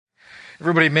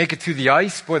Everybody make it through the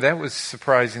ice? Boy, that was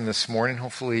surprising this morning.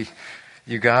 Hopefully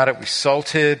you got it. We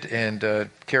salted and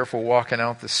careful walking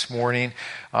out this morning.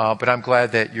 But I'm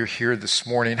glad that you're here this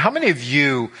morning. How many of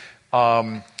you,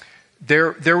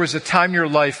 there was a time in your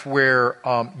life where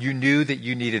you knew that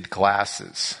you needed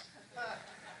glasses?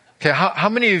 Okay, how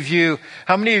many of you,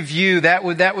 that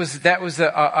was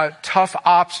a tough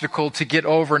obstacle to get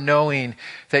over, knowing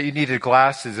that you needed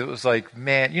glasses? It was like,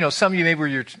 man, some of you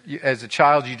maybe as a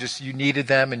child, you needed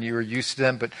them and you were used to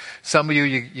them, but some of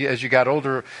you as you got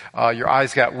older, your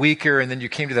eyes got weaker, and then you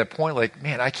came to that point like,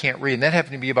 man, I can't read. And that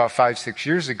happened to me about 5-6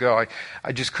 years ago.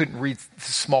 I just couldn't read the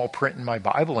small print in my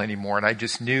Bible anymore, and I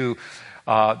just knew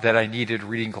that I needed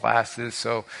reading glasses.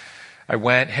 So I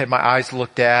went, had my eyes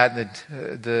looked at,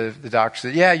 and the doctor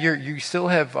said, "Yeah, you still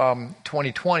have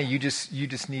 20/20. You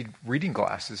just need reading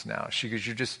glasses now." She goes,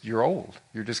 "You're old.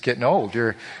 You're just getting old.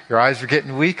 Your eyes are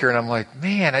getting weaker." And I'm like,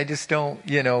 "Man, I just don't,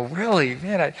 really,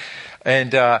 man."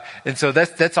 And so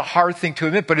that's a hard thing to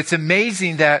admit, but it's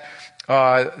amazing that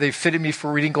they fitted me for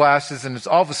reading glasses, and it's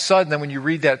all of a sudden then when you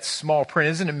read that small print,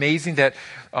 isn't it amazing that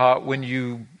when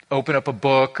you open up a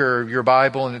book or your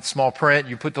Bible and it's small print,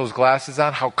 you put those glasses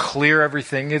on, how clear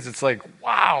everything is. It's like,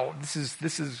 wow, this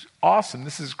is awesome.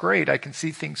 This is great. I can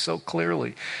see things so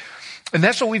clearly. And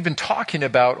that's what we've been talking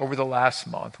about over the last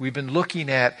month. We've been looking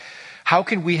at how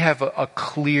can we have a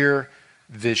clear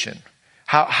vision?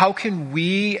 How can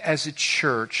we as a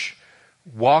church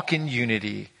walk in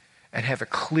unity and have a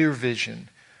clear vision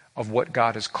of what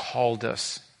God has called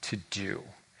us to do?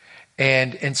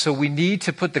 And so we need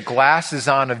to put the glasses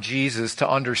on of Jesus to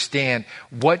understand,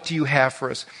 what do you have for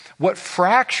us? What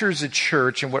fractures a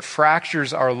church and what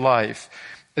fractures our life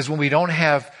is when we don't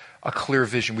have a clear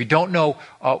vision. We don't know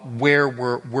where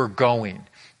we're going.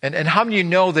 And how many of you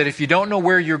know that if you don't know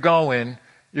where you're going,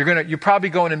 you're probably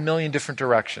going a million different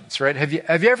directions, right? Have you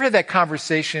ever had that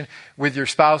conversation with your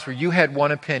spouse where you had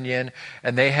one opinion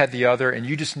and they had the other, and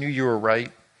you just knew you were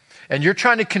right? And you're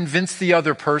trying to convince the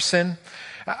other person.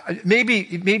 Maybe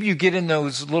you get in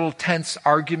those little tense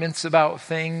arguments about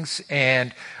things,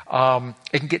 and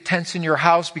it can get tense in your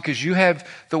house because you have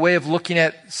the way of looking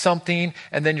at something,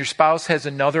 and then your spouse has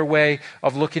another way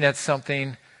of looking at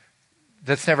something.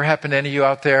 That's never happened to any of you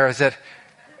out there.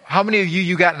 How many of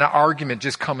you got in an argument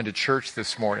just coming to church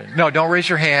this morning? No, don't raise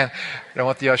your hand. I don't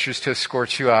want the ushers to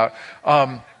escort you out.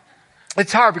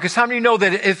 It's hard because how many of you know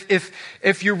that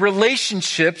if your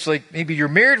relationships, like maybe your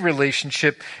married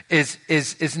relationship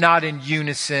is not in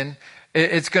unison,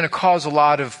 it's going to cause a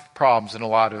lot of problems and a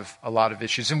lot of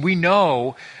issues. And we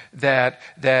know that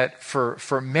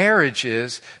for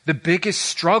marriages, the biggest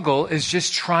struggle is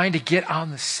just trying to get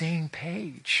on the same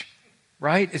page.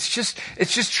 Right? It's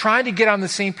just trying to get on the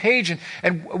same page.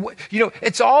 And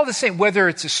it's all the same, whether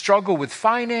it's a struggle with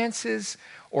finances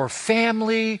or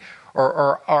family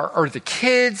or the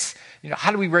kids.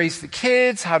 How do we raise the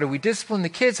kids? How do we discipline the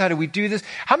kids? How do we do this?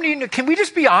 How many of you know, can we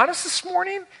just be honest this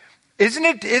morning? Isn't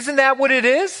that what it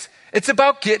is? It's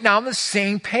about getting on the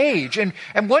same page. And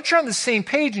once you're on the same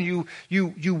page and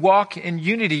you walk in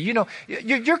unity,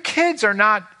 your kids are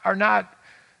not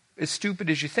as stupid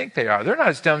as you think they are. They're not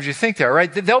as dumb as you think they are,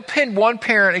 right? They'll pin one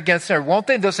parent against another, won't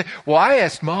they? They'll say, "Well, I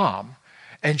asked mom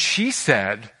and she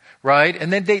said," right?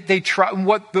 And then they try,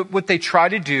 what they try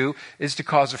to do is to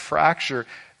cause a fracture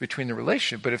between the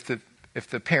relationship. But if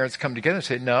the parents come together and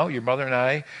say, "No, your father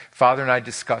and I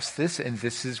discussed this, and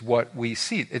this is what we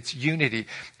see." It's unity.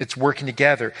 It's working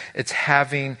together. It's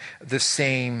having the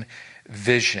same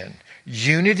vision.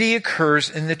 Unity occurs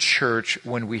in the church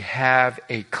when we have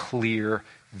a clear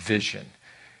vision.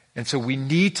 And so we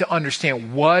need to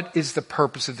understand, what is the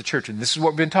purpose of the church? And this is what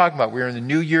we've been talking about. We're in the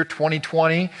new year,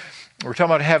 2020. We're talking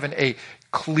about having a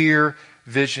clear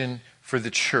vision for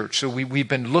the church. So we've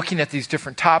been looking at these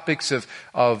different topics of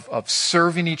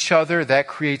serving each other. That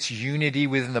creates unity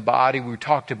within the body. We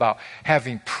talked about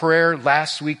having prayer.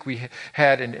 Last week we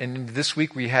had, and this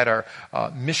week we had our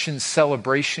mission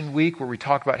celebration week, where we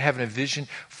talked about having a vision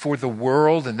for the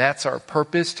world, and that's our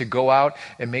purpose, to go out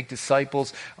and make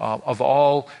disciples of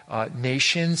all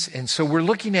nations. And so we're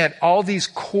looking at all these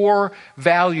core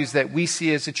values that we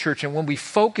see as a church, and when we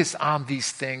focus on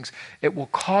these things, it will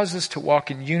cause us to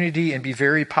walk in unity and be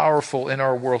very powerful in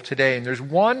our world today. And there's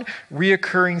one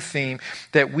reoccurring theme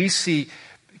that we see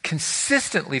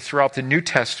consistently throughout the New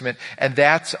Testament, and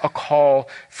that's a call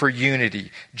for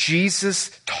unity.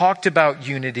 Jesus talked about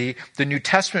unity. The New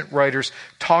Testament writers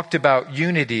talked about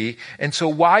unity. And so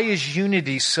why is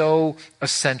unity so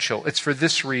essential? It's for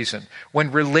this reason.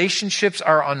 When relationships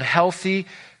are unhealthy,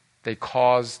 they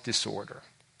cause disorder.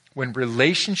 When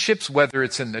relationships, whether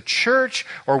it's in the church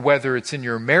or whether it's in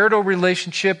your marital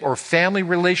relationship or family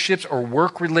relationships or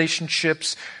work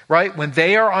relationships, right? When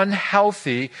they are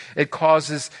unhealthy, it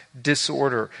causes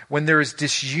disorder. When there is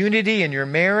disunity in your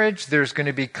marriage, there's going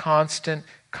to be constant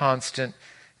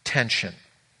tension.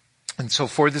 And so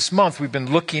for this month, we've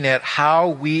been looking at how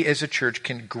we as a church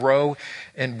can grow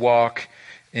and walk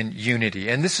in unity.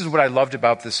 And this is what I loved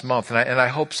about this month. And I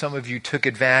hope some of you took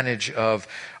advantage of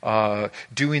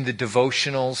doing the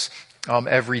devotionals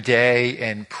every day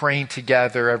and praying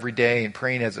together every day and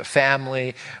praying as a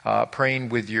family, praying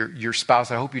with your spouse.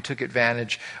 I hope you took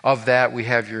advantage of that. We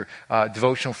have your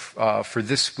devotional for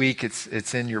this week.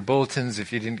 It's in your bulletins.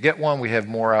 If you didn't get one, we have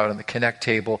more out on the Connect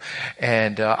table.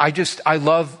 And I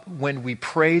love when we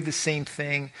pray the same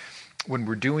thing, when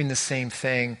we're doing the same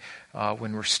thing,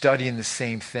 when we're studying the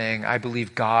same thing. I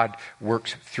believe God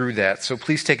worked through that. So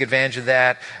please take advantage of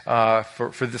that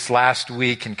for this last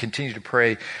week and continue to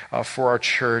pray for our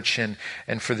church and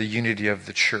for the unity of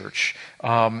the church.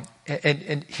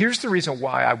 And here's the reason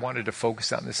why I wanted to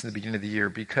focus on this in the beginning of the year,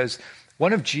 because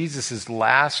one of Jesus'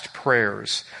 last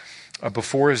prayers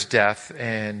before his death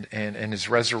and his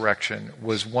resurrection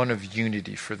was one of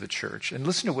unity for the church. And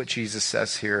listen to what Jesus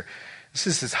says here. This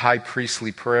is his high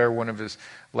priestly prayer, one of his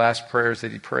last prayers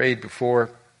that he prayed before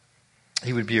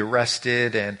he would be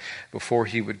arrested and before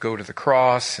he would go to the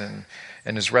cross and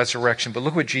his resurrection. But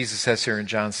look what Jesus says here in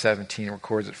John 17,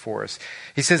 records it for us.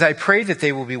 He says, I pray that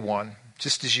they will be one,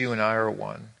 just as you and I are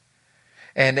one.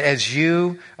 And as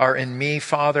you are in me,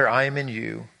 Father, I am in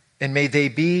you. And may they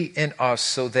be in us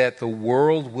so that the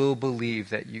world will believe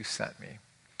that you sent me.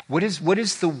 What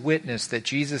is the witness that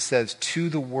Jesus says to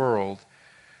the world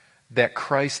that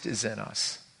Christ is in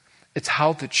us? It's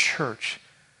how the church,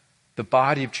 the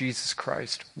body of Jesus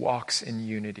Christ, walks in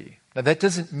unity. Now that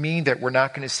doesn't mean that we're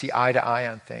not going to see eye to eye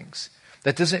on things.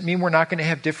 That doesn't mean we're not going to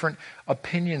have different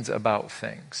opinions about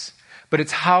things. But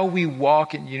it's how we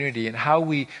walk in unity and how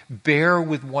we bear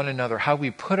with one another, how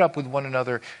we put up with one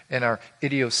another in our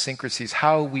idiosyncrasies,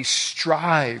 how we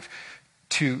strive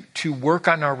to work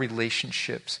on our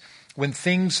relationships. When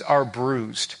things are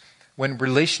bruised, when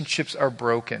relationships are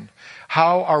broken,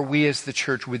 how are we as the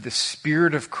church with the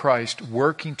Spirit of Christ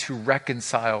working to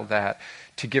reconcile that,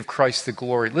 to give Christ the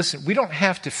glory? Listen, we don't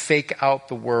have to fake out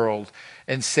the world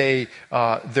and say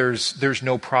there's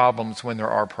no problems when there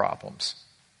are problems.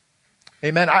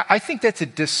 Amen. I think that's a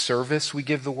disservice we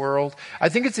give the world. I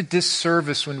think it's a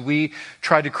disservice when we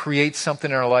try to create something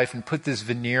in our life and put this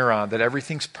veneer on that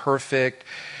everything's perfect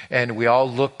and we all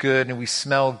look good and we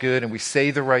smell good and we say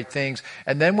the right things.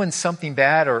 And then when something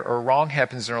bad or wrong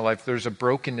happens in our life, there's a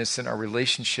brokenness in our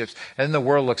relationships. And then the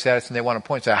world looks at us and they want to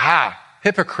point and say, ha,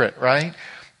 hypocrite, right?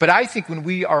 But I think when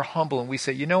we are humble and we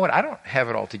say, you know what, I don't have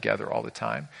it all together all the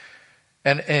time.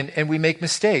 And we make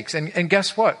mistakes. And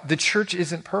guess what? The church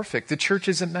isn't perfect. The church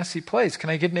is a messy place.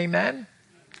 Can I get an amen?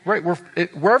 Right.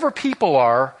 Wherever people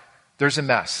are, there's a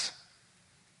mess.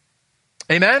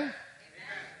 Amen?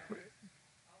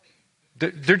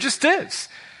 There just is.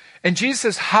 And Jesus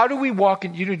says, how do we walk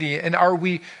in unity? And are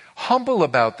we humble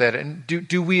about that? And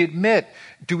do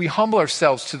we humble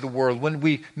ourselves to the world when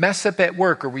we mess up at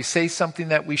work or we say something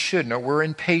that we shouldn't or we're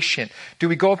impatient? Do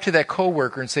we go up to that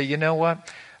coworker and say, you know what?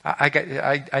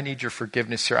 I need your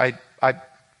forgiveness here.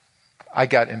 I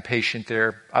got impatient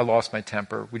there. I lost my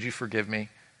temper. Would you forgive me?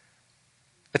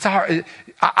 It's hard.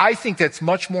 I think that's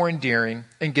much more endearing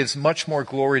and gives much more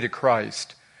glory to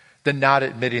Christ than not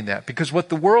admitting that. Because what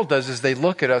the world does is they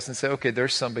look at us and say, okay,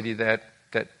 there's somebody that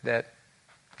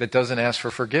doesn't ask for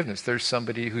forgiveness. There's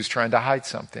somebody who's trying to hide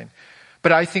something.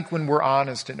 But I think when we're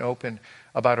honest and open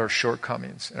about our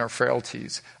shortcomings and our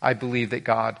frailties, I believe that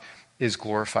God is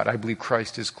glorified. I believe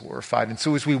Christ is glorified. And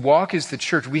so as we walk as the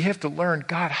church, we have to learn,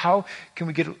 God, how can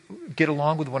we get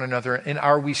along with one another? And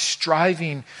are we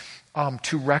striving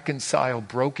to reconcile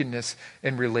brokenness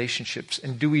in relationships?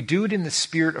 And do we do it in the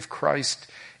Spirit of Christ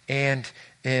and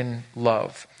in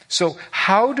love? So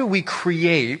how do we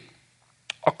create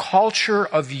a culture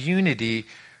of unity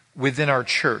within our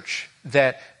church?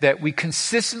 That we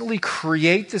consistently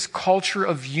create this culture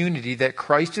of unity, that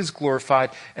Christ is glorified,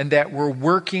 and that we're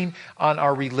working on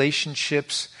our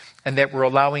relationships, and that we're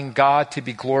allowing God to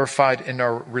be glorified in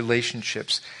our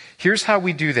relationships. Here's how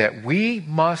we do that. We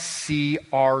must see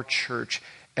our church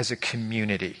as a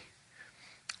community.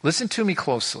 Listen to me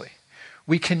closely.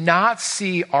 We cannot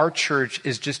see our church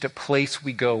as just a place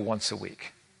we go once a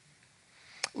week.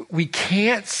 We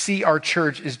can't see our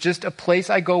church as just a place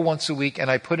I go once a week and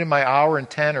I put in my hour and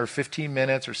 10 or 15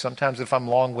 minutes, or sometimes if I'm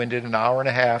long-winded, an hour and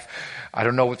a half. I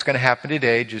don't know what's going to happen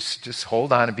today. Just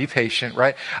hold on and be patient,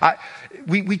 right?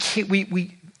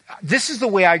 this is the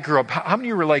way I grew up. How many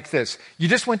of you were like this? You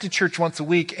just went to church once a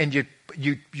week and you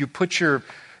put your,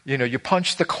 you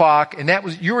punched the clock and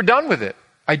you were done with it.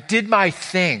 I did my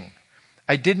thing.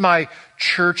 I did my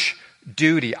church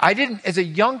duty. I didn't, as a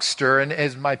youngster and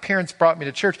as my parents brought me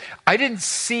to church, I didn't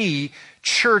see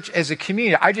church as a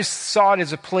community. I just saw it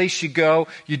as a place you go,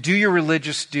 you do your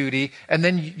religious duty, and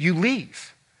then you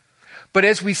leave. But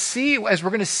as we're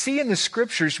going to see in the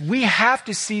scriptures, we have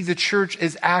to see the church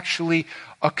as actually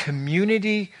a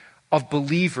community of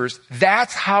believers.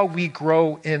 That's how we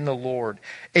grow in the Lord.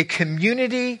 A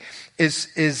community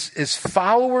is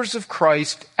followers of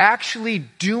Christ actually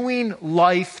doing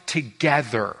life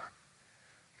together.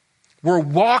 We're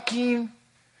walking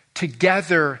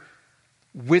together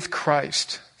with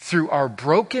Christ through our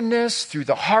brokenness, through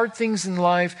the hard things in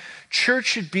life. Church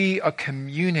should be a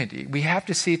community. We have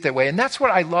to see it that way. And that's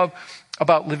what I love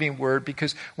about Living Word,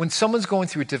 because when someone's going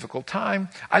through a difficult time,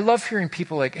 I love hearing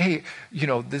people like, hey,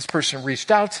 this person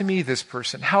reached out to me, this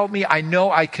person helped me. I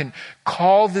know I can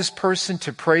call this person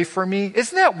to pray for me.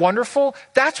 Isn't that wonderful?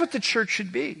 That's what the church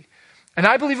should be. And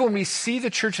I believe when we see the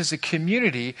church as a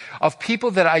community of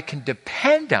people that I can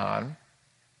depend on,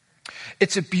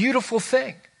 it's a beautiful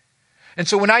thing. And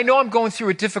so when I know I'm going through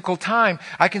a difficult time,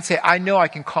 I can say, I know I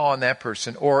can call on that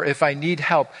person. Or if I need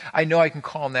help, I know I can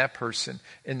call on that person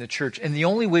in the church. And the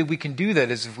only way we can do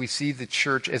that is if we see the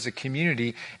church as a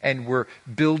community and we're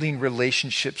building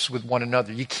relationships with one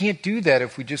another. You can't do that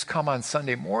if we just come on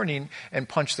Sunday morning and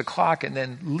punch the clock and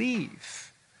then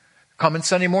leave. Coming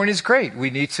Sunday morning is great. We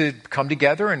need to come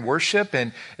together and worship,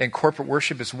 and corporate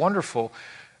worship is wonderful.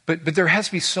 But there has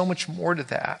to be so much more to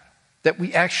that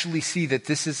we actually see that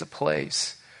this is a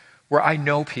place where I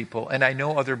know people and I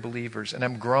know other believers and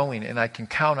I'm growing and I can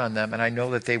count on them and I know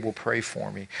that they will pray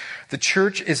for me. The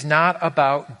church is not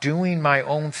about doing my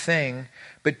own thing,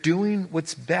 but doing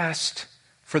what's best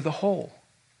for the whole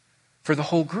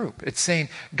group. It's saying,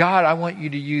 God, I want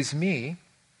you to use me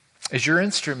as your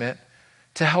instrument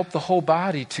to help the whole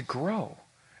body to grow.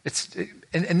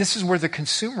 And this is where the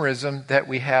consumerism that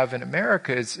we have in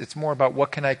America is. It's more about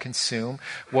what can I consume?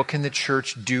 What can the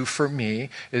church do for me?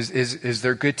 Is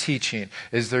there good teaching?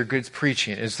 Is there good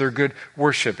preaching? Is there good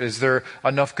worship? Is there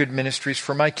enough good ministries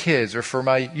for my kids or for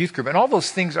my youth group? And all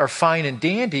those things are fine and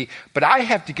dandy, but I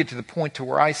have to get to the point to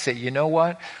where I say, you know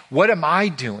what? What am I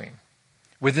doing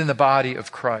within the body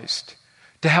of Christ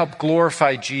to help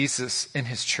glorify Jesus in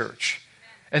his church?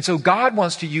 And so God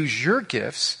wants to use your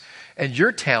gifts and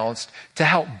your talents to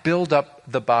help build up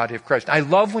the body of Christ. I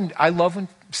love when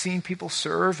seeing people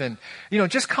serve and,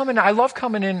 just coming. I love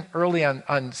coming in early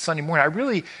on Sunday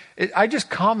morning. I just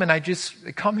come and I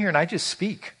just come here and I just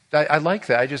speak. I like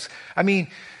that.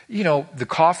 The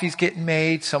coffee's getting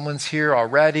made. Someone's here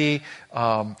already.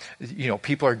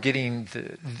 People are getting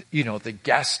the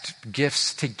guest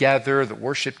gifts together. The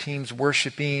worship team's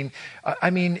worshiping.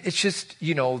 It's just,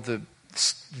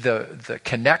 the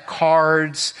connect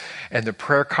cards and the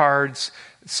prayer cards.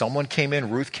 Someone came in,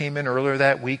 Ruth came in earlier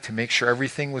that week to make sure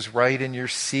everything was right in your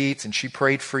seats, and she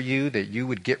prayed for you that you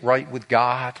would get right with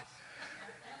God.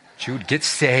 She would get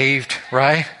saved,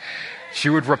 right? She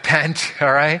would repent,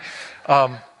 all right?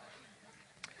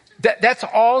 That's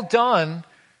all done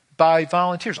by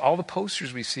volunteers. All the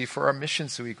posters we see for our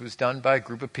missions week was done by a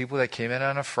group of people that came in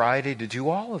on a Friday to do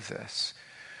all of this.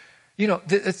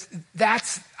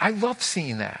 I love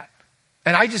seeing that.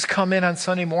 And I just come in on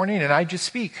Sunday morning and I just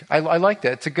speak. I like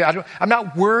that. I'm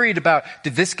not worried about,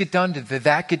 did this get done? Did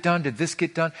that get done? Did this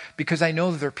get done? Because I know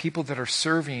that there are people that are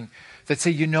serving that say,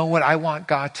 you know what? I want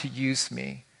God to use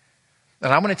me.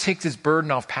 And I'm going to take this burden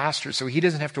off pastor so he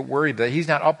doesn't have to worry about it. He's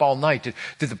not up all night. Did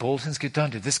the bulletins get done?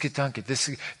 Did this get done?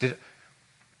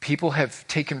 People have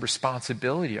taken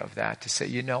responsibility of that to say,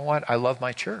 you know what? I love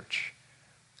my church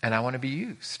and I want to be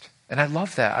used. And I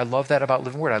love that. I love that about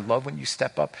Living Word. I love when you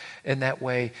step up in that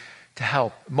way to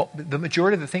help. The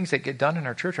majority of the things that get done in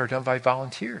our church are done by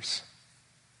volunteers.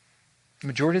 The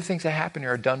majority of the things that happen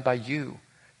here are done by you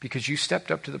because you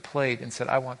stepped up to the plate and said,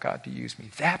 I want God to use me.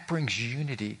 That brings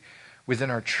unity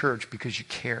within our church because you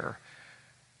care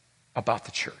about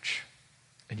the church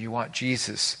and you want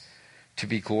Jesus to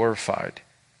be glorified.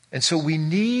 And so we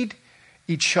need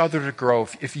each other to grow.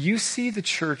 If you see the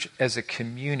church as a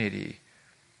community,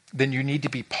 then you need to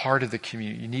be part of the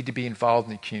community. You need to be involved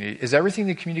in the community. Is everything in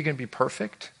the community going to be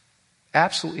perfect?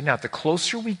 Absolutely not. The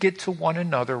closer we get to one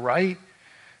another, right,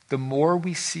 the more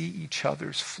we see each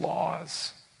other's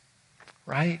flaws,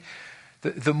 right?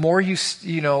 The more you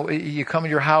come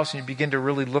in your house and you begin to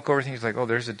really look over things like, oh,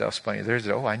 there's a dust bunny.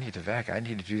 I need to vac. I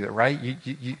need to do that, right?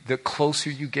 The closer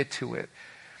you get to it.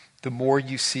 the more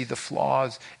you see the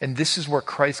flaws. And this is where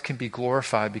Christ can be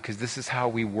glorified, because this is how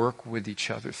we work with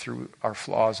each other through our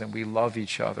flaws, and we love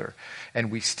each other,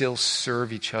 and we still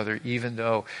serve each other even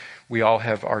though we all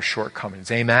have our shortcomings.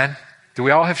 Amen? Do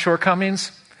we all have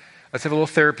shortcomings? Let's have a little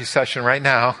therapy session right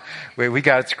now. We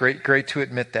got it. It's great to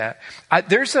admit that.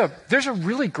 There's a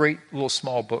really great little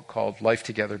small book called Life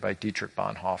Together by Dietrich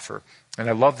Bonhoeffer. And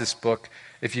I love this book.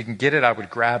 If you can get it, I would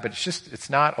grab it. It's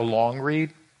not a long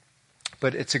read,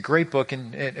 but it's a great book.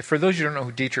 And for those who don't know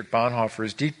who Dietrich Bonhoeffer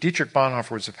is, Dietrich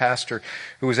Bonhoeffer was a pastor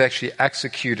who was actually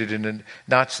executed in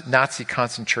a Nazi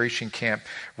concentration camp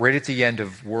right at the end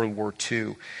of World War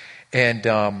II.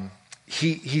 And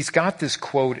he's got this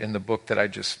quote in the book that I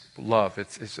just love.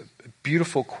 It's a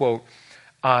beautiful quote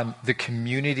on the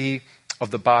community of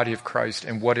the body of Christ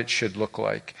and what it should look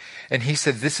like. And he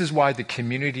said, this is why the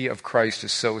community of Christ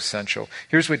is so essential.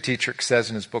 Here's what Dietrich says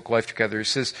in his book, Life Together. He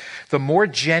says, the more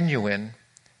genuine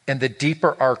and the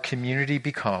deeper our community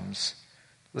becomes,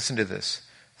 listen to this,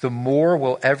 the more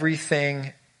will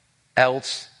everything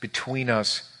else between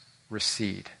us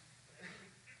recede.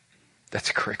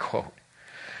 That's a great quote.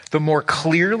 The more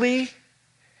clearly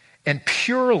and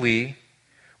purely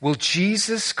will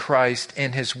Jesus Christ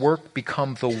and his work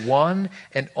become the one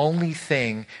and only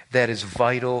thing that is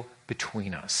vital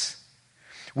between us.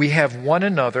 We have one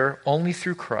another only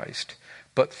through Christ,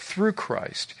 but through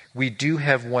Christ we do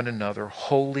have one another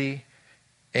wholly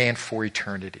and for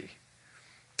eternity.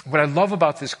 What I love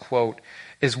about this quote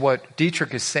is what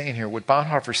Dietrich is saying here, what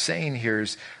Bonhoeffer is saying here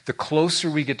is the closer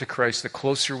we get to Christ, the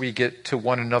closer we get to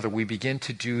one another, we begin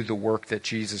to do the work that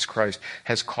Jesus Christ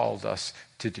has called us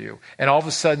to do. And all of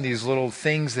a sudden, these little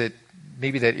things that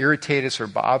maybe that irritate us or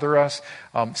bother us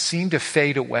seem to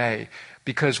fade away,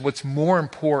 because what's more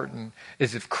important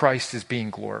is if Christ is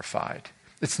being glorified.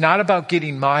 It's not about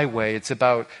getting my way. It's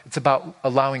about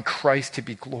allowing Christ to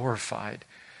be glorified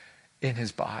in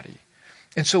his body.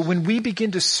 And so when we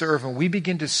begin to serve and we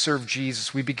begin to serve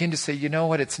Jesus, we begin to say, you know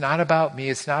what, it's not about me.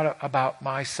 It's not about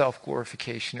my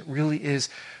self-glorification. It really is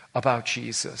about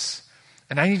Jesus.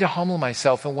 And I need to humble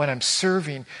myself. And when I'm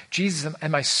serving Jesus,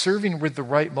 am I serving with the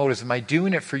right motives? Am I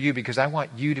doing it for you because I want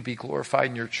you to be glorified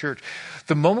in your church?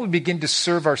 The moment we begin to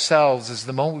serve ourselves is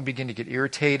the moment we begin to get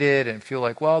irritated and feel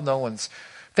like, well, no one's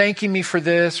thanking me for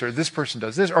this, or this person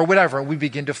does this, or whatever, and we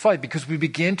begin to fight because we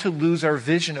begin to lose our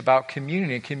vision about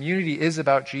community. And community is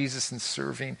about Jesus and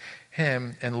serving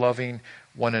him and loving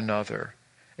one another.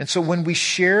 And so when we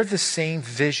share the same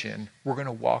vision, we're going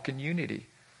to walk in unity.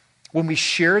 When we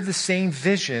share the same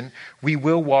vision, we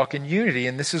will walk in unity.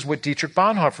 And this is what Dietrich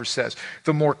Bonhoeffer says.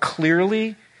 The more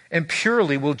clearly and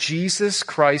purely will Jesus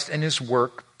Christ and his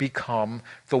work become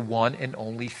the one and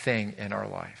only thing in our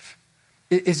life.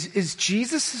 Is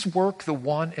Jesus' work the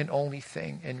one and only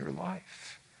thing in your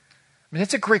life? I mean,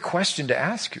 that's a great question to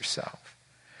ask yourself.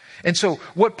 And so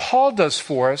what Paul does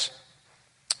for us,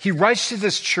 he writes to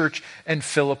this church in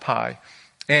Philippi.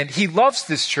 And he loves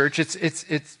this church.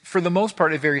 It's for the most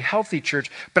part a very healthy church.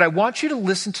 But I want you to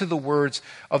listen to the words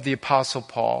of the Apostle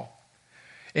Paul.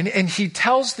 And he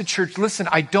tells the church, listen,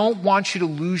 I don't want you to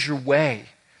lose your way.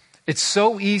 It's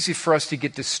so easy for us to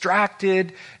get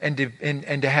distracted and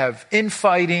to have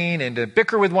infighting and to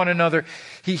bicker with one another.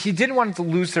 He didn't want them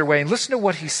to lose their way. And listen to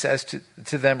what he says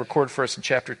to them, recorded for us in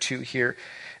chapter 2 here.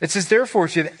 It says, therefore,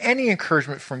 if you have any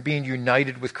encouragement from being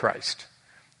united with Christ.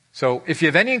 So if you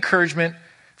have any encouragement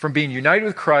from being united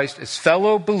with Christ as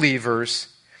fellow believers,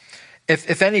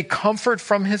 if any comfort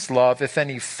from his love, if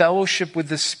any fellowship with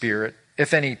the Spirit,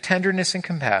 if any tenderness and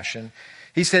compassion,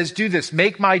 he says, do this,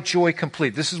 make my joy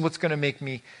complete. This is what's going to make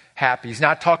me happy. He's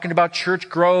not talking about church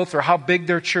growth or how big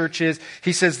their church is.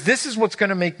 He says, this is what's going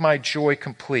to make my joy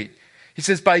complete. He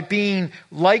says, by being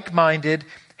like-minded,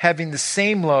 having the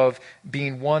same love,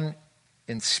 being one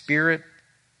in spirit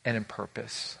and in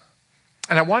purpose.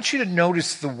 And I want you to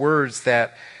notice the words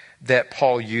that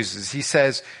Paul uses.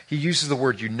 He uses the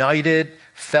word united,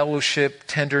 fellowship,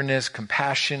 tenderness,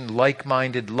 compassion,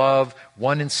 like-minded, love,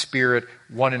 one in spirit,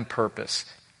 one in purpose.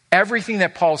 Everything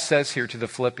that Paul says here to the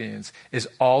Philippians is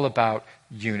all about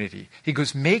unity. He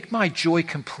goes, make my joy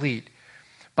complete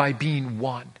by being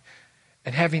one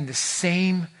and having the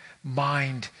same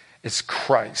mind as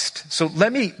Christ. So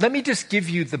let me just give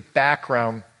you the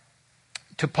background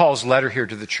to Paul's letter here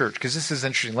to the church, because this is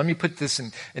interesting. Let me put this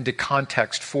into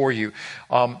context for you.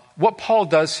 What Paul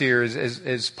does here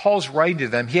is Paul's writing to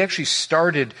them. He actually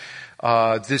started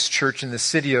this church in the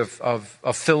city of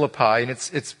Philippi, and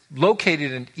it's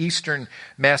located in eastern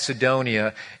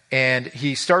Macedonia, and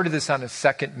he started this on a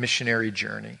second missionary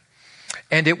journey.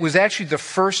 And it was actually the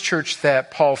first church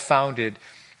that Paul founded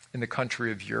in the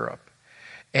country of Europe.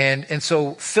 And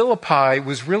so Philippi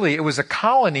was really, it was a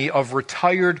colony of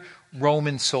retired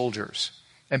Roman soldiers.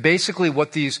 And basically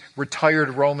what these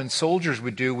retired Roman soldiers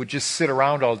would do would just sit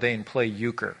around all day and play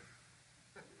euchre.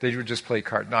 They would just play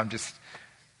cards. Does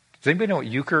anybody know what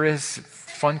euchre is?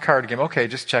 Fun card game. Okay,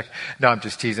 just check. No, I'm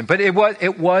just teasing. But it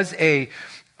was a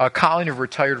colony of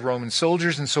retired Roman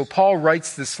soldiers. And so Paul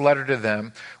writes this letter to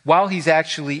them while he's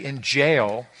actually in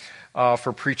jail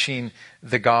for preaching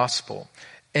the gospel.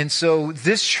 And so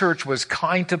this church was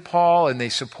kind to Paul, and they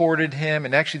supported him.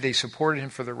 And actually they supported him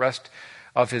for the rest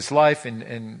of his life.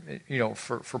 And you know,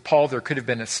 for Paul, there could have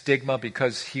been a stigma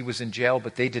because he was in jail,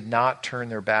 but they did not turn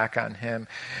their back on him.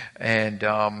 And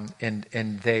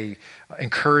they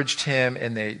encouraged him,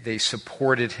 and they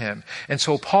supported him. And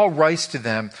so Paul writes to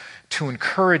them to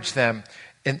encourage them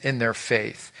in their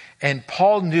faith. And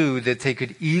Paul knew that they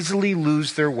could easily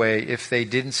lose their way if they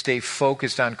didn't stay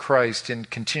focused on Christ and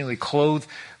continually clothe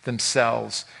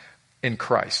themselves in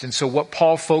Christ. And so what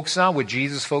Paul focused on, what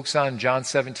Jesus focused on in John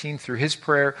 17 through his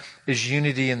prayer, is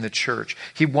unity in the church.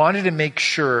 He wanted to make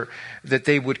sure that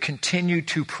they would continue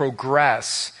to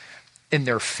progress in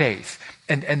their faith.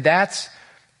 And that's,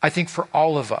 I think, for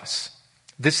all of us.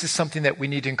 This is something that we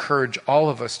need to encourage all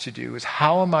of us to do, is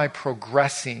how am I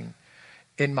progressing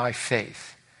in my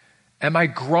faith? Am I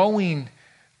growing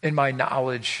in my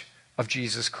knowledge of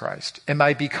Jesus Christ? Am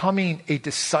I becoming a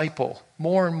disciple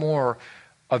more and more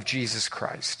of Jesus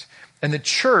Christ? And the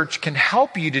church can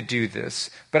help you to do this,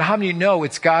 but how many know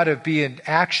it's got to be an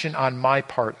action on my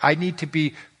part? I need to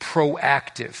be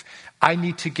proactive. I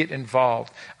need to get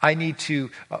involved. I need to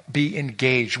be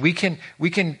engaged. We can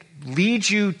lead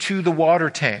you to the water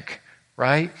tank,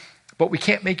 right? But we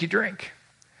can't make you drink.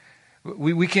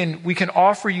 We can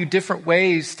offer you different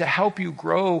ways to help you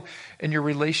grow in your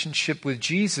relationship with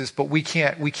Jesus, but we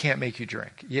can't make you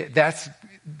drink. Yeah,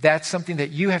 that's something that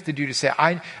you have to do to say,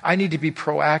 I need to be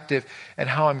proactive in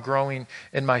how I'm growing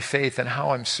in my faith and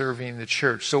how I'm serving the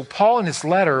church. So Paul in his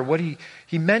letter, what he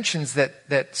mentions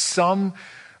that some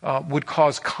would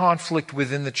cause conflict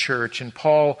within the church, and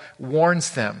Paul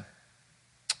warns them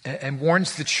and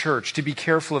warns the church to be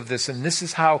careful of this, and this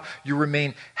is how you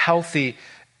remain healthy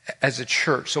as a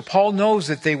church. So Paul knows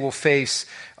that they will face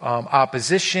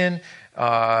opposition,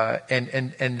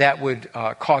 and that would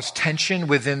cause tension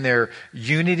within their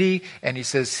unity. And he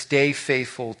says, stay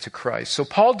faithful to Christ. So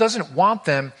Paul doesn't want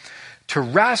them to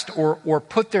rest or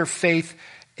put their faith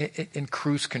in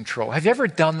cruise control. Have you ever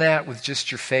done that with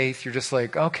just your faith? You're just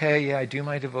like, okay, yeah, I do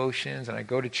my devotions and I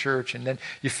go to church, and then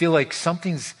you feel like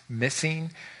something's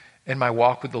missing in my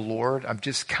walk with the Lord. I've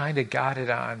just kind of got it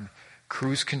on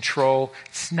cruise control.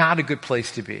 It's not a good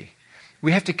place to be.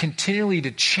 We have to continually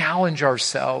to challenge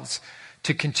ourselves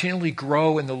to continually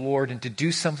grow in the Lord and to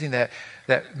do something that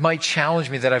might challenge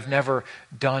me that I've never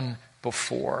done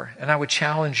before. And I would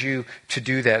challenge you to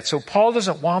do that. So Paul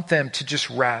doesn't want them to just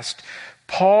rest.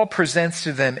 Paul presents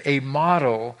to them a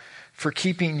model for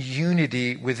keeping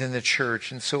unity within the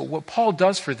church. And so what Paul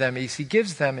does for them is he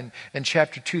gives them in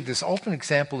chapter 2 this ultimate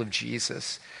example of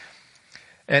Jesus.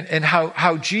 And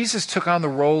how Jesus took on the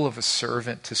role of a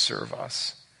servant to serve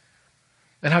us.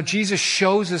 And how Jesus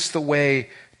shows us the way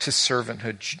to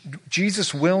servanthood.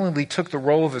 Jesus willingly took the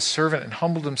role of a servant and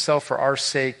humbled himself for our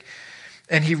sake.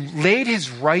 And he laid his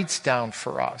rights down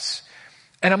for us.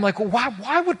 And I'm like, well,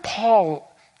 why would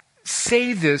Paul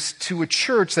say this to a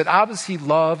church that obviously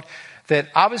loved, that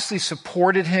obviously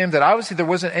supported him, that obviously there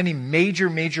wasn't any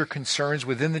major concerns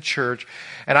within the church,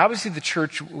 and obviously the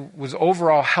church was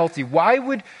overall healthy? Why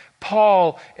would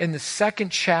Paul, in the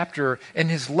second chapter in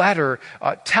his letter,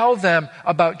 tell them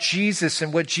about Jesus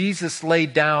and what Jesus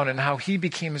laid down and how he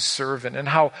became a servant and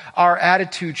how our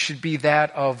attitude should be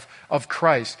that of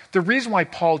Christ? The reason why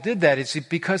Paul did that is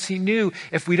because he knew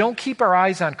if we don't keep our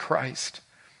eyes on Christ,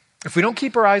 if we don't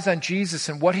keep our eyes on Jesus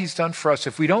and what he's done for us,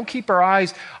 if we don't keep our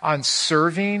eyes on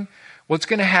serving, what's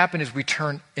going to happen is we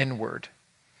turn inward.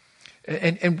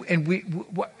 And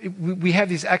we have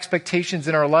these expectations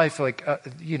in our life, like,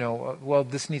 well,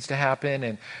 this needs to happen,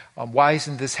 and why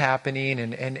isn't this happening?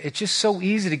 And it's just so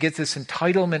easy to get this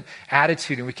entitlement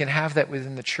attitude, and we can have that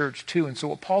within the church too. And so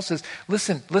what Paul says,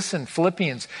 listen,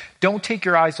 Philippians, don't take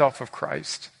your eyes off of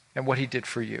Christ and what he did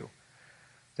for you,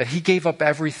 that he gave up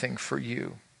everything for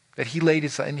you, that he laid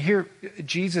his life. And here,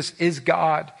 Jesus is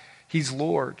God. He's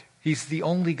Lord. He's the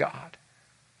only God.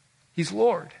 He's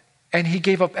Lord. And he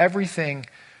gave up everything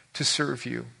to serve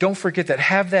you. Don't forget that.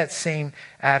 Have that same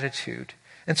attitude.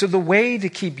 And so the way to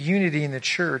keep unity in the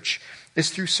church is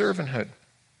through servanthood.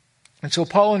 And so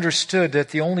Paul understood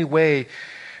that the only way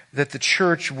that the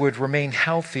church would remain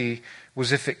healthy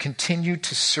was if it continued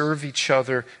to serve each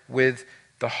other with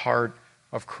the heart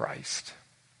of Christ.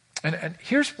 And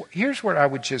here's where I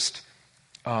would just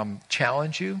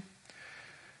challenge you.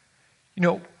 You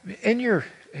know, in your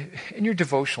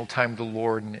devotional time with the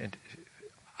Lord, and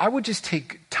I would just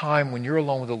take time when you're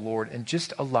alone with the Lord and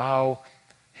just allow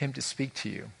him to speak to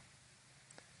you.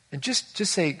 And just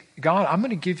say, God, I'm going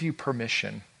to give you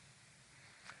permission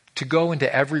to go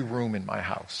into every room in my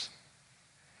house.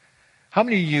 How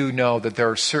many of you know that there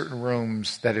are certain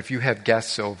rooms that if you have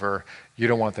guests over, you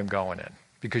don't want them going in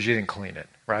because you didn't clean it,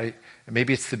 right? And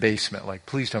maybe it's the basement, like,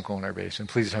 please don't go in our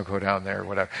basement, please don't go down there,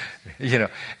 whatever. You know,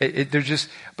 they're just,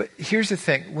 but here's the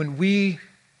thing, when we're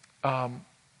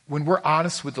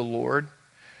honest with the Lord,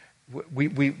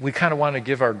 we kind of want to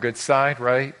give our good side,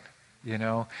 right? You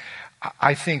know,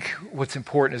 I think what's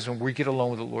important is when we get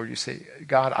alone with the Lord, you say,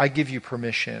 God, I give you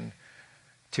permission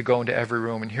to go into every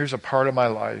room, and here's a part of my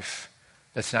life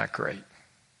that's not great.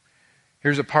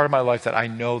 Here's a part of my life that I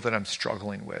know that I'm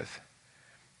struggling with.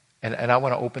 And I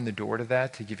want to open the door to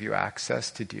that to give you access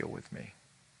to deal with me.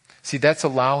 See, that's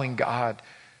allowing God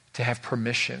to have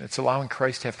permission. It's allowing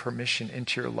Christ to have permission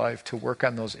into your life to work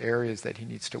on those areas that he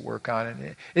needs to work on.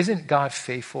 And isn't God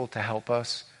faithful to help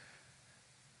us?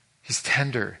 He's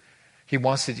tender. He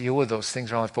wants to deal with those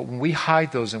things in our life. But when we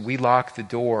hide those and we lock the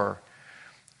door,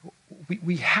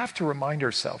 we have to remind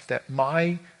ourselves that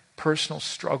my personal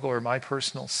struggle or my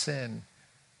personal sin,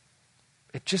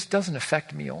 it just doesn't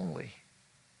affect me only.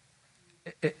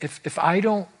 If I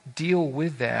don't deal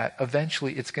with that,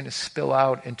 eventually it's going to spill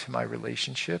out into my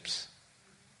relationships.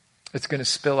 It's going to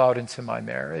spill out into my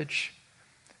marriage.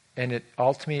 And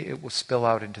ultimately it will spill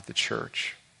out into the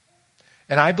church.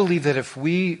 And I believe that if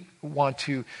we want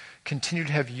to continue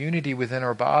to have unity within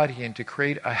our body and to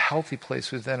create a healthy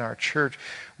place within our church,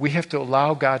 we have to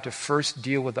allow God to first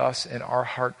deal with us and our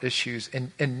heart issues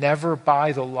and never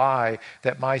buy the lie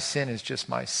that my sin is just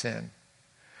my sin.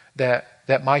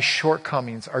 That my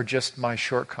shortcomings are just my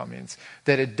shortcomings.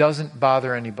 That it doesn't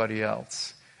bother anybody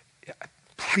else.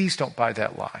 Please don't buy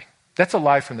that lie. That's a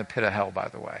lie from the pit of hell, by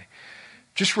the way.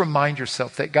 Just remind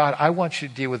yourself that, God, I want you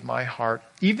to deal with my heart,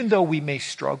 even though we may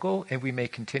struggle and we may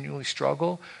continually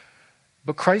struggle,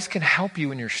 but Christ can help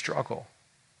you in your struggle.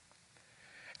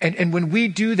 And when we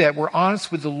do that, we're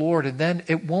honest with the Lord, and then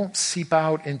it won't seep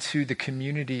out into the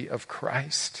community of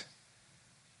Christ.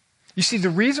 You see, the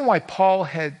reason why Paul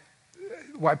had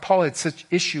such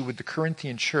issue with the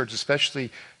Corinthian church,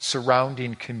 especially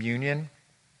surrounding communion,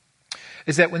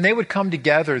 is that when they would come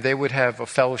together, they would have a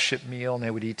fellowship meal and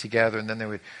they would eat together, and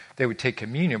then they would take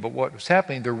communion. But what was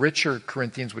happening, the richer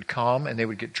Corinthians would come and they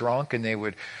would get drunk and they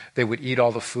would eat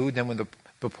all the food. Then when the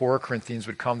poorer Corinthians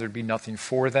would come, there'd be nothing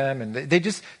for them. And they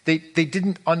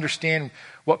didn't understand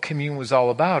what communion was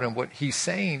all about. And what he's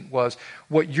saying was,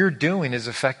 what you're doing is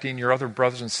affecting your other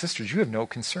brothers and sisters. You have no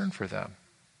concern for them.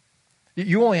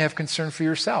 You only have concern for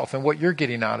yourself and what you're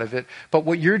getting out of it. But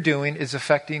what you're doing is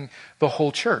affecting the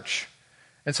whole church.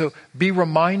 And so be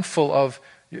mindful of,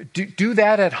 do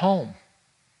that at home.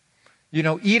 You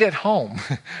know, eat at home.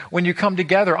 When you come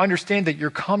together, understand that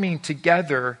you're coming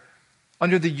together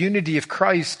under the unity of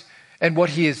Christ and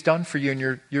what he has done for you.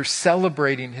 And you're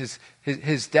celebrating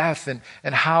his death and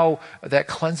how that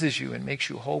cleanses you and makes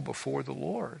you whole before the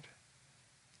Lord.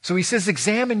 So he says,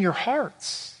 examine your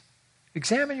hearts.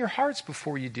 Examine your hearts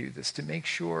before you do this to make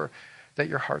sure that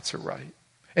your hearts are right.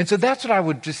 And so that's what I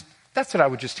would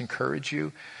just encourage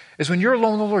you, is when you're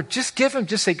alone with the Lord, just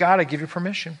say, God, I give you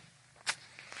permission.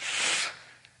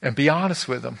 And be honest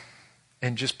with him.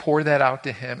 And just pour that out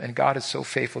to him. And God is so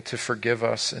faithful to forgive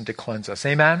us and to cleanse us.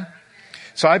 Amen?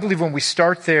 So I believe when we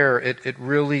start there, it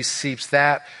really seeps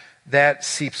that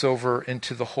seeps over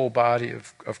into the whole body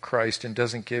of Christ and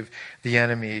doesn't give the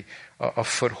enemy a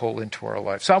foothold into our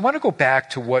life. So I want to go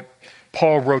back to what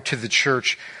Paul wrote to the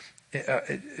church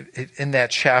in that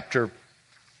chapter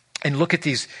and look at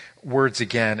these words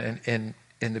again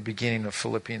in the beginning of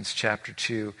Philippians chapter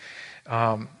 2.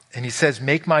 And he says,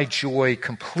 make my joy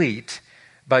complete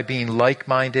by being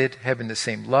like-minded, having the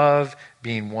same love,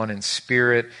 being one in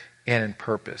spirit and in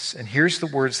purpose. And here's the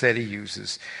words that he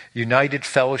uses: united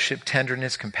fellowship,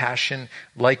 tenderness, compassion,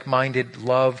 like-minded,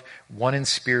 love, one in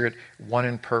spirit, one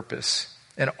in purpose.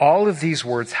 And all of these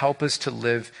words help us to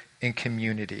live in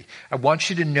community. I want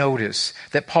you to notice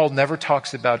that Paul never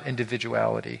talks about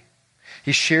individuality.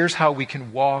 He shares how we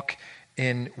can walk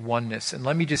in oneness. And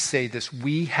let me just say this: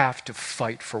 we have to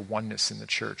fight for oneness in the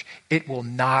church. It will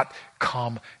not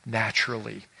come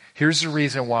naturally. Here's the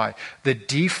reason why. The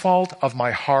default of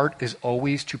my heart is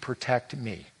always to protect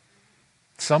me.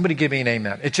 Somebody give me an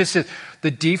amen. It just is.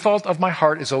 The default of my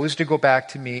heart is always to go back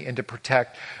to me and to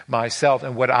protect myself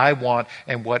and what I want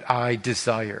and what I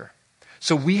desire.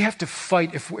 So we have to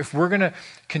fight. If we're going to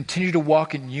continue to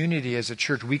walk in unity as a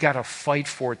church, we got to fight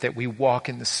for it, that we walk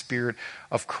in the Spirit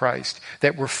of Christ,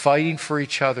 that we're fighting for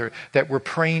each other, that we're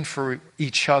praying for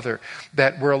each other,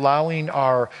 that we're allowing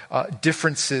our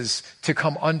differences to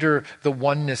come under the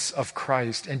oneness of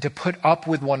Christ, and to put up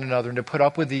with one another and to put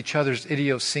up with each other's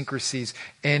idiosyncrasies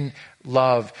in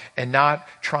love, and not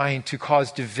trying to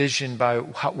cause division by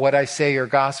what I say or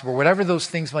gossip or whatever those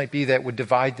things might be that would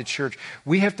divide the church.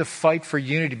 We have to fight for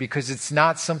unity because it's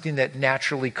not something that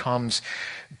naturally comes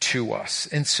to us.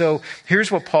 And so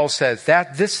here's what Paul says,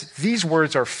 that these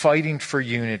words are fighting for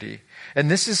unity. And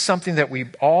this is something that we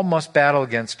all must battle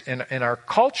against in our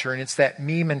culture, and it's that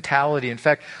me mentality. In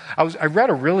fact, I read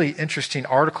a really interesting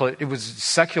article. It was a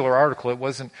secular article. It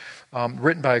wasn't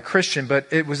written by a Christian, but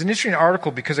it was an interesting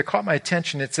article because it caught my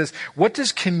attention. It says, what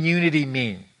does community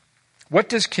mean? What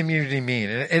does community mean?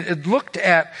 And it looked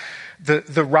at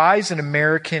the rise in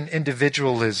American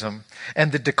individualism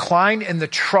and the decline in the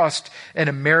trust in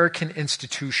American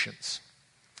institutions.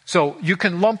 So you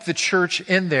can lump the church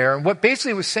in there. And what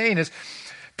basically it was saying is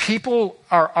people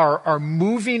are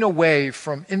moving away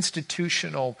from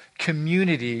institutional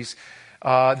communities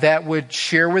that would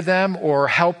share with them or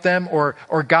help them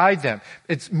or guide them.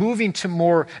 It's moving to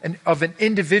more of an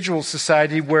individual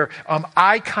society where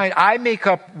I make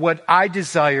up what I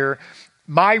desire,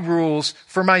 my rules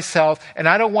for myself, and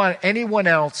I don't want anyone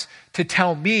else to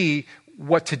tell me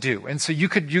what to do. And so you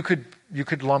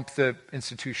could lump the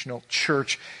institutional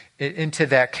church into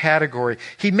that category.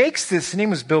 His name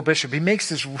was Bill Bishop, he makes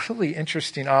this really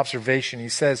interesting observation. He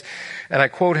says, and I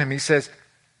quote him, he says,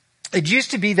 it used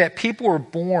to be that people were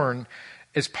born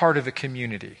as part of a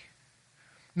community.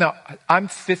 Now, I'm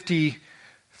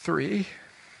 53,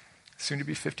 soon to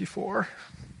be 54.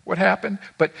 What happened?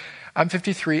 But I'm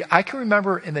 53. I can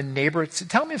remember in the neighborhood,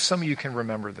 tell me if some of you can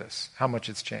remember this, how much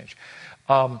it's changed.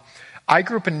 I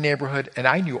grew up in a neighborhood and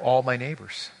I knew all my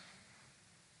neighbors.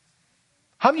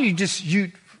 How many of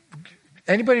you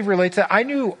anybody relate to that?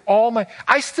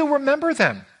 I still remember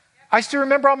them. I still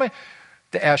remember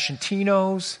the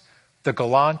Ashantinos, the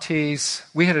Galantes.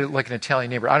 We had an Italian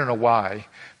neighbor. I don't know why.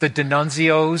 The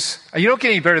D'Annunzios. You don't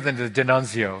get any better than the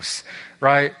D'Annunzios,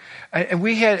 right? And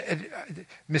we had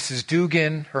Mrs.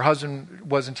 Dugan. Her husband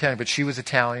wasn't Italian, but she was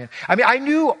Italian. I mean, I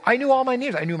knew all my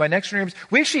neighbors. I knew my next door neighbors.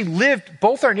 We actually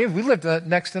both our neighbors, we lived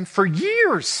next to them for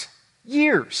years.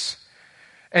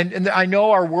 And I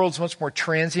know our world's much more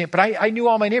transient, but I knew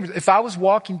all my neighbors. If I was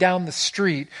walking down the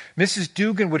street, Mrs.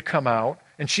 Dugan would come out,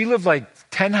 and she lived like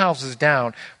 10 houses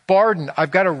down. Barden,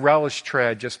 I've got a relish tray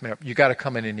I just made up. You got to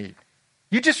come in and eat.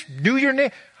 You just knew your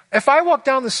name. If I walked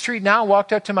down the street now,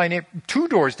 walked up to my neighbor, 2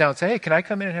 doors down, and say, hey, can I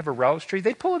come in and have a relish tray?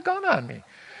 They'd pull a gun on me.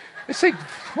 They'd say,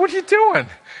 what are you doing?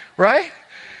 Right?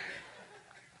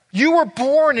 You were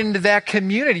born into that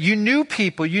community. You knew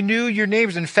people. You knew your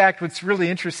neighbors. In fact, what's really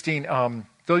interesting,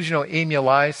 those you know Amy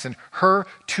Elias and her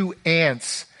 2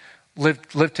 aunts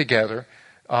lived together.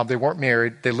 They weren't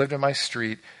married. They lived on my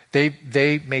street.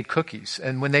 They made cookies.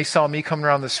 And when they saw me coming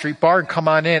around the street, Bard, come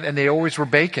on in, and they always were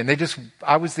baking.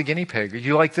 I was the guinea pig.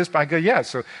 You like this? I go, yeah.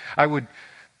 So I would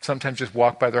sometimes just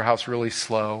walk by their house really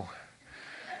slow.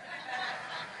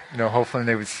 Hopefully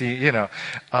they would see,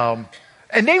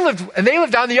 and they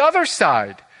lived on the other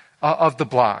side of the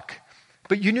block.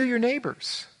 But you knew your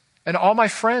neighbors. And all my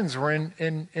friends were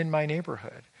in my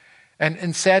neighborhood.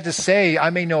 And sad to say, I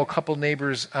may know a couple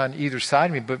neighbors on either side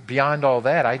of me, but beyond all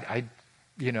that,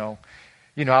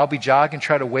 I'll be jogging,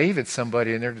 try to wave at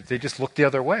somebody, and they just look the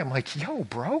other way. I'm like, yo,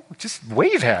 bro, just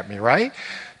wave at me, right?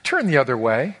 Turn the other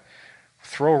way.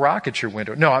 Throw a rock at your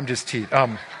window. No, I'm just teasing.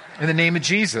 In the name of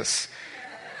Jesus.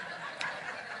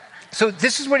 So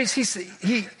this is what he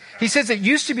says. It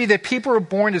used to be that people were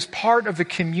born as part of a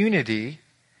community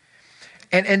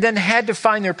and then had to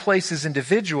find their place as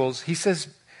individuals. He says,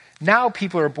 now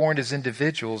people are born as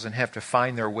individuals and have to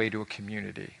find their way to a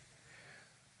community.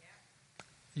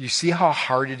 You see how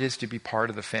hard it is to be part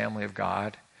of the family of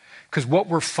God? Because what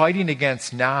we're fighting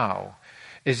against now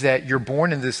is that you're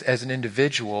born in this as an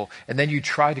individual, and then you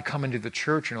try to come into the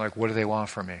church and you're like, what do they want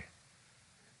from me?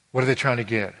 What are they trying to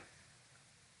get?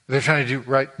 They're trying to do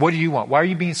right. What do you want? Why are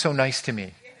you being so nice to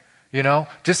me?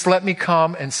 Just let me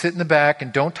come and sit in the back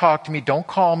and don't talk to me. Don't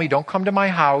call me. Don't come to my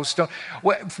house.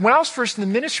 When I was first in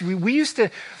the ministry,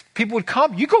 people would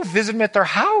come. You go visit them at their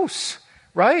house,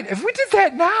 right? If we did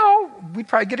that now, we'd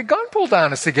probably get a gun pulled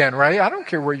on us again, right? I don't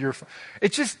care where you're from.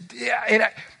 It's just,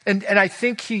 and I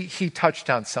think he touched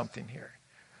on something here.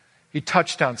 He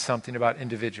touched on something about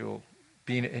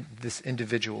being in this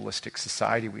individualistic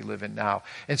society we live in now.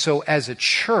 And so as a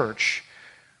church,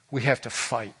 we have to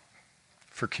fight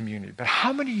for community. But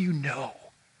how many of you know,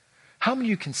 how many of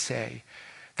you can say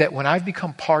that when I've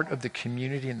become part of the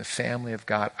community and the family of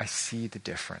God, I see the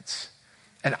difference?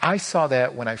 And I saw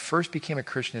that when I first became a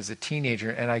Christian as a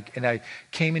teenager, and I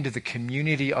came into the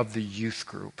community of the youth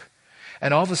group.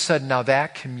 And all of a sudden, now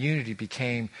that community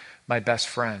became my best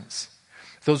friends.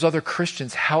 Those other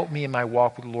Christians helped me in my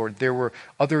walk with the Lord. There were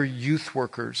other youth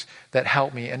workers that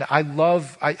helped me. And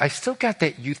I still got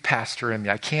that youth pastor in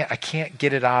me. I can't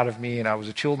get it out of me. And I was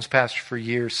a children's pastor for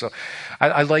years. So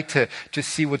I like to just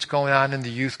see what's going on in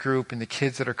the youth group and the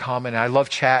kids that are coming. And I love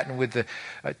chatting with the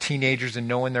teenagers and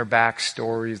knowing their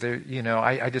backstories.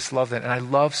 I just love that. And I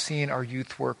love seeing our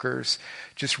youth workers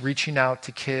just reaching out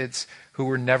to kids who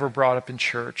were never brought up in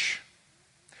church,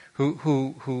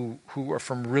 who are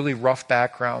from really rough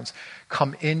backgrounds,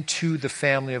 come into the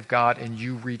family of God and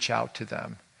you reach out to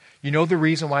them. You know the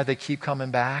reason why they keep coming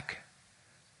back?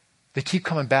 They keep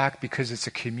coming back because it's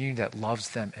a community that loves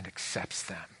them and accepts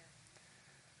them.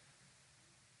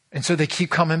 And so they keep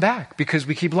coming back because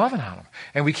we keep loving on them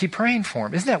and we keep praying for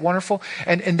them. Isn't that wonderful?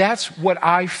 And that's what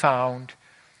I found.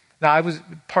 Now, I was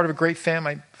part of a great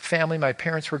family. My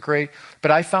parents were great. But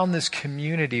I found this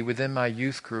community within my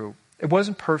youth group. It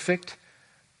wasn't perfect.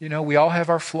 We all have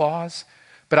our flaws.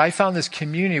 But I found this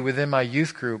community within my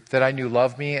youth group that I knew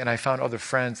loved me, and I found other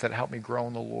friends that helped me grow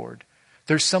in the Lord.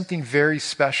 There's something very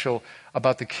special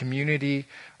about the community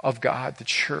of God, the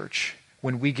church,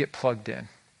 when we get plugged in.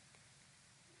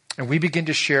 And we begin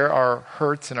to share our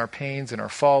hurts and our pains and our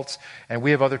faults, and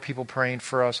we have other people praying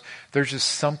for us. There's just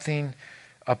something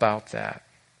about that.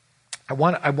 I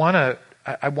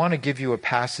want to give you a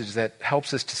passage that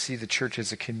helps us to see the church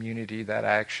as a community that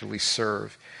I actually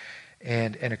serve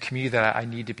and a community that I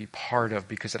need to be part of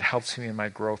because it helps me in my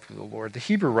growth with the Lord. The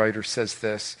Hebrew writer says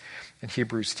this in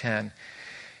Hebrews 10.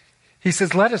 He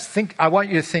says, I want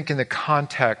you to think in the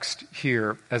context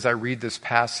here as I read this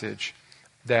passage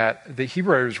that the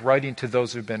Hebrew writer is writing to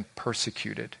those who have been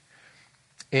persecuted.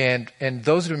 And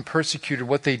those who have been persecuted,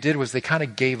 what they did was they kind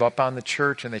of gave up on the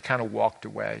church and they kind of walked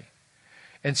away.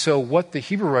 And so what the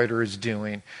Hebrew writer is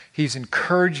doing, he's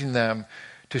encouraging them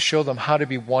to show them how to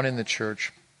be one in the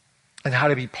church and how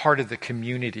to be part of the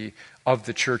community of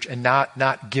the church and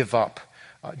not give up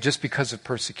just because of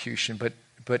persecution.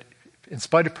 But in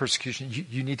spite of persecution,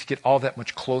 you need to get all that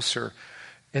much closer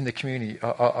in the community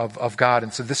of God.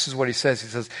 And so this is what he says. He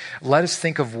says, let us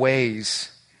think of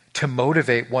ways to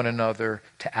motivate one another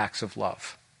to acts of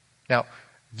love. Now,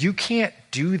 you can't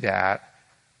do that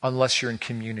unless you're in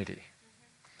community.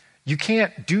 You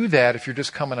can't do that if you're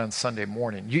just coming on Sunday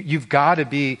morning. You've got to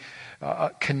be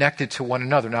connected to one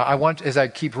another. Now, as I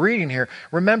keep reading here,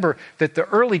 remember that the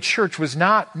early church was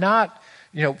not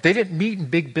they didn't meet in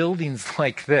big buildings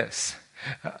like this.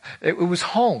 It was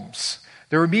homes.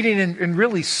 They were meeting in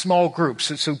really small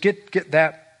groups. So get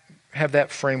that, have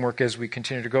that framework as we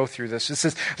continue to go through this. It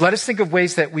says, let us think of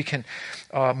ways that we can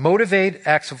motivate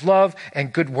acts of love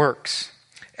and good works.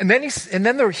 And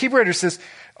then the Hebrew writer says,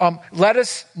 let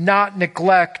us not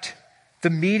neglect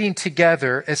the meeting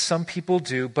together as some people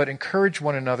do, but encourage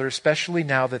one another, especially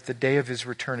now that the day of his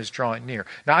return is drawing near.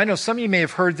 Now, I know some of you may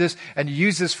have heard this and you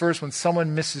use this verse when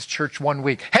someone misses church 1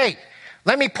 week. Hey,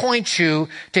 let me point you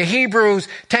to Hebrews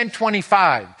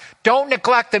 10:25. Don't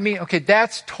neglect the meeting. Okay,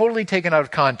 that's totally taken out of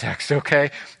context,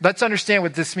 okay? Let's understand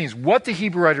what this means. What the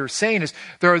Hebrew writer is saying is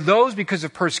there are those because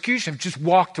of persecution who just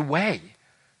walked away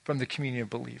from the community of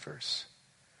believers.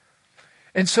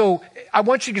 And so I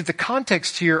want you to get the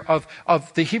context here of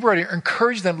the Hebrew writer.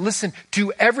 Encourage them. Listen,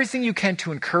 do everything you can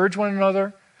to encourage one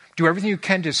another. Do everything you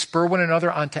can to spur one another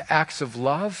onto acts of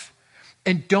love.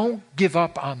 And don't give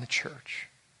up on the church.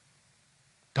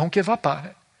 Don't give up on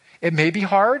it. It may be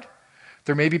hard.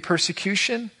 There may be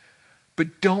persecution.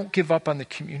 But don't give up on the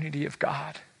community of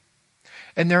God.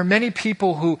 And there are many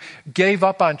people who gave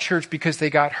up on church because they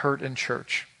got hurt in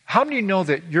church. How many of you know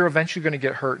that you're eventually going to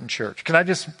get hurt in church? Can I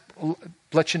just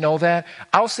let you know that?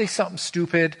 I'll say something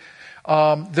stupid.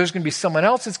 There's going to be someone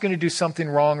else that's going to do something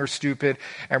wrong or stupid,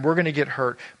 and we're going to get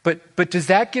hurt. But does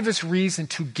that give us reason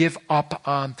to give up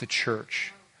on the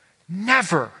church?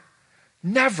 Never.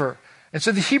 Never. And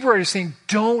so the Hebrew writer is saying,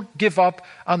 don't give up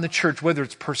on the church, whether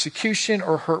it's persecution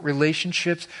or hurt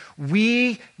relationships.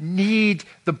 We need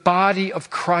the body of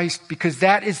Christ because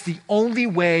that is the only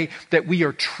way that we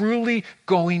are truly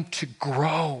going to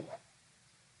grow.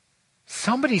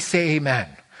 Somebody say amen.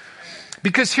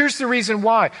 Because here's the reason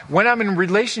why. When I'm in a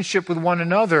relationship with one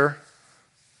another,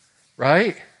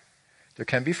 right, there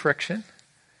can be friction.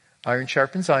 Iron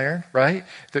sharpens iron, right?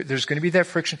 There's going to be that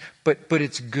friction, but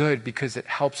it's good because it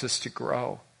helps us to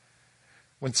grow.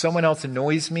 When someone else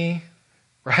annoys me,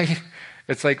 right?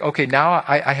 It's like, okay, now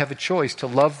I have a choice to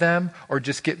love them or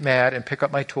just get mad and pick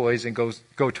up my toys and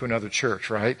go to another church,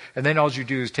 right? And then all you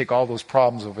do is take all those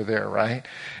problems over there, right?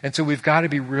 And so we've got to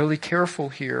be really careful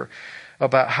here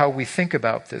about how we think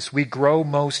about this. We grow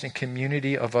most in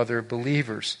community of other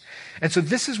believers. And so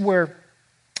this is where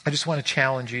I just want to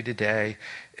challenge you today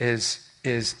is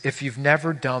if you've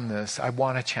never done this, I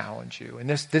want to challenge you. And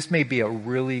this may be a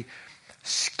really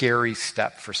scary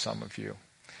step for some of you.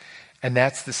 And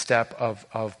that's the step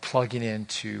of plugging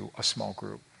into a small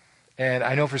group. And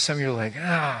I know for some of you are like,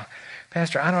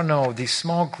 Pastor, I don't know. These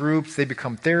small groups, they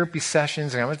become therapy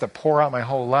sessions and I'm going to have to pour out my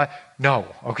whole life. No,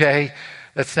 okay?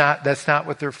 That's not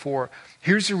what they're for.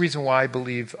 Here's the reason why I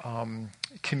believe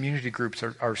community groups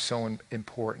are so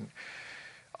important.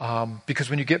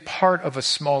 Because when you get part of a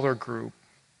smaller group,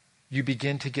 you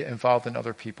begin to get involved in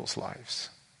other people's lives.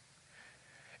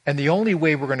 And the only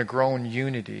way we're going to grow in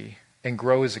unity and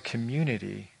grow as a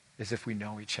community is if we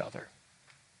know each other.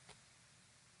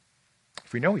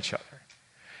 If we know each other.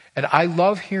 And I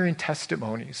love hearing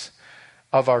testimonies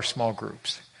of our small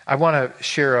groups. I want to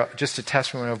share just a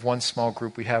testimony of one small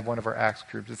group. We have one of our Acts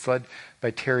groups. It's led by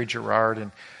Terry Gerard.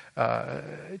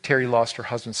 And Terry lost her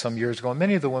husband some years ago. And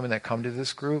many of the women that come to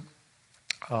this group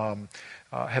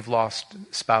have lost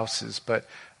spouses. But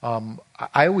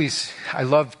I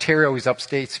love Terry always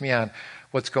updates me on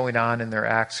what's going on in their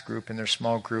Acts group, in their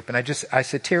small group. And I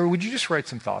said, Terry, would you just write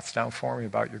some thoughts down for me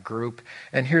about your group?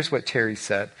 And here's what Terry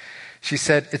said. She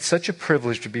said, it's such a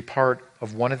privilege to be part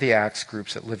of one of the Acts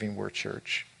groups at Living Word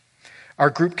Church. Our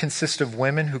group consists of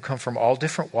women who come from all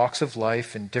different walks of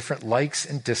life and different likes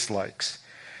and dislikes.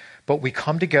 But we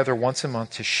come together once a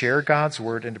month to share God's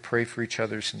word and to pray for each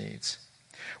other's needs.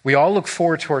 We all look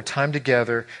forward to our time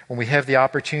together when we have the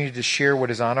opportunity to share what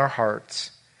is on our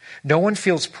hearts. No one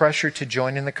feels pressure to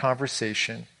join in the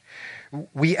conversation.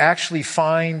 We actually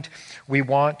find we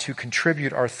want to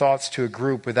contribute our thoughts to a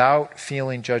group without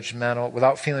feeling a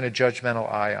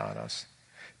judgmental eye on us.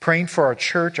 Praying for our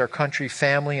church, our country,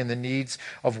 family, and the needs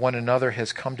of one another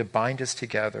has come to bind us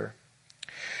together.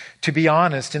 To be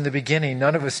honest, in the beginning,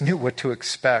 none of us knew what to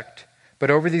expect.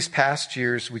 But over these past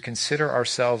years, we consider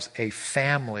ourselves a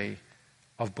family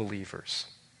of believers.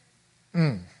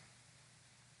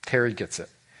 Terry gets it.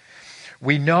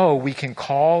 We know we can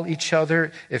call each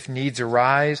other if needs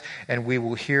arise, and we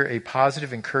will hear a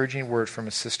positive, encouraging word from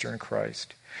a sister in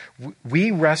Christ. We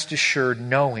rest assured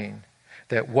knowing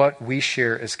that what we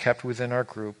share is kept within our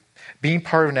group. Being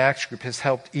part of an Acts group has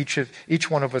helped each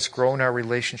one of us grow in our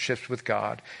relationships with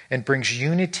God and brings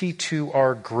unity to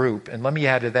our group. And let me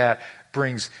add to that,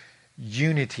 brings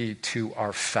unity to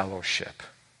our fellowship.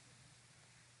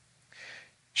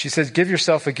 She says, give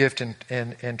yourself a gift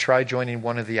and try joining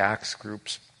one of the Acts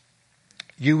groups.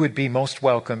 You would be most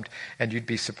welcomed and you'd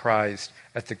be surprised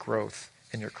at the growth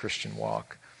in your Christian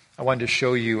walk. I wanted to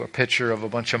show you a picture of a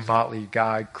bunch of Motley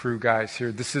crew guys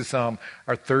here. This is our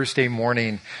Thursday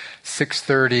morning,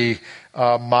 6:30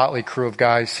 Motley crew of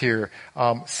guys here.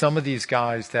 Some of these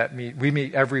guys we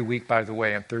meet every week, by the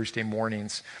way, on Thursday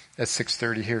mornings at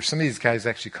 6:30 here. Some of these guys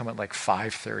actually come at like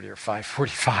 5:30 or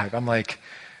 5:45. I'm like,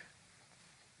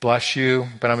 bless you,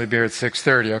 but I'm going to be here at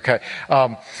 6:30, okay?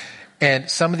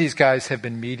 And some of these guys have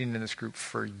been meeting in this group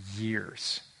for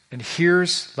years. And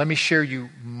let me share you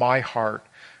my heart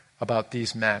about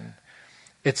these men.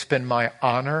 It's been my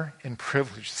honor and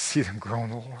privilege to see them grow in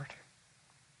the Lord.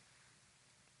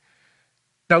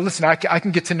 Now listen, I can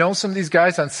get to know some of these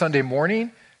guys on Sunday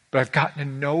morning, but I've gotten to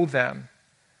know them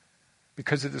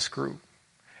because of this group.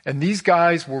 And these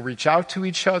guys will reach out to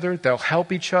each other. They'll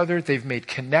help each other. They've made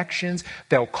connections.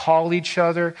 They'll call each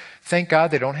other. Thank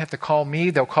God they don't have to call me.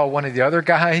 They'll call one of the other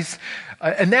guys.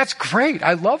 And that's great.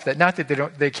 I love that. Not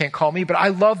that they can't call me, but I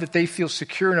love that they feel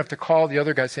secure enough to call the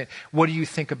other guy saying, what do you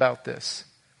think about this?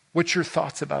 What's your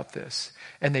thoughts about this?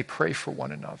 And they pray for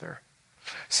one another.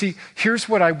 See, here's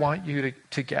what I want you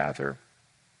to gather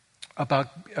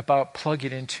about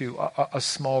plugging into a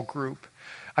small group.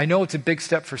 I know it's a big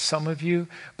step for some of you,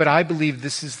 but I believe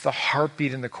this is the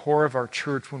heartbeat and the core of our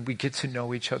church when we get to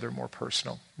know each other in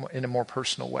a more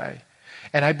personal way.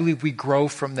 And I believe we grow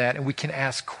from that and we can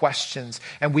ask questions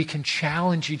and we can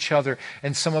challenge each other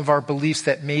in some of our beliefs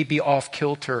that may be off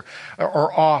kilter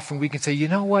or off. And we can say, you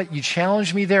know what? You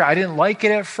challenged me there. I didn't like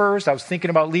it at first. I was thinking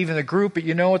about leaving the group, but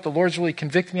you know what? The Lord's really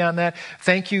convicted me on that.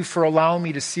 Thank you for allowing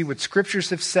me to see what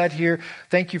scriptures have said here.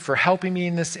 Thank you for helping me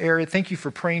in this area. Thank you for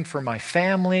praying for my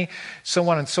family, so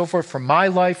on and so forth, for my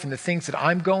life and the things that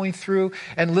I'm going through.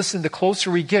 And listen, the closer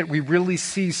we get, we really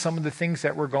see some of the things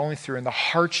that we're going through and the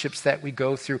hardships that we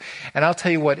go through. And I'll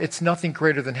tell you what, it's nothing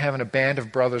greater than having a band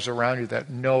of brothers around you that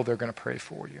know they're going to pray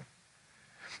for you.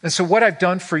 And so what I've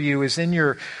done for you is in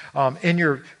your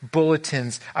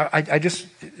bulletins, I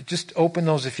just open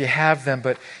those if you have them,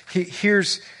 but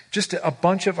here's just a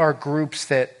bunch of our groups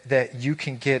that you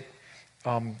can get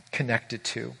connected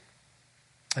to.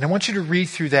 And I want you to read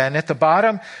through that. And at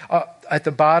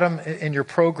the bottom in your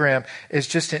program is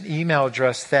just an email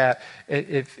address that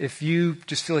if you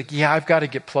just feel like, yeah, I've got to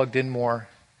get plugged in more,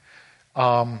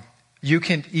 you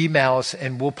can email us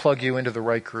and we'll plug you into the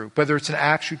right group. Whether it's an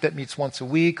Acts group that meets once a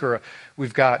week, or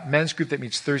we've got men's group that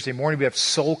meets Thursday morning. We have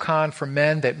SoulCon for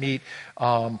men that meet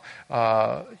once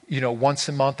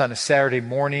a month on a Saturday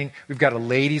morning. We've got a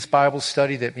ladies' Bible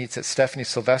study that meets at Stephanie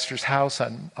Sylvester's house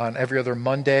on every other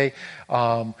Monday.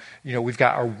 We've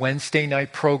got our Wednesday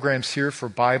night programs here for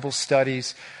Bible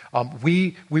studies.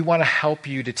 We want to help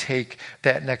you to take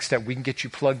that next step. We can get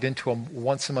you plugged into a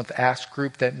once a month Acts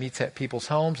group that meets at people's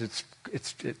homes. It's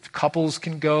couples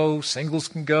can go, singles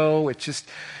can go.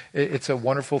 It's a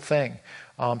wonderful thing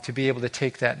to be able to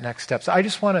take that next step. So I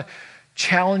just want to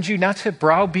challenge you, not to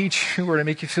browbeat you or to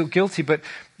make you feel guilty, but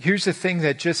here's the thing,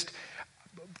 that just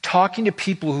talking to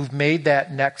people who've made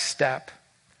that next step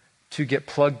to get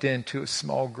plugged into a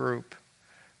small group,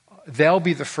 they'll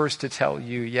be the first to tell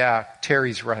you, yeah,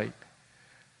 Terry's right.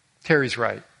 Terry's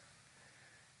right.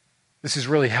 This has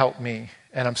really helped me,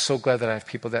 and I'm so glad that I have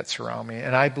people that surround me.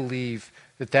 And I believe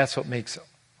that that's what makes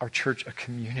our church a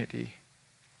community,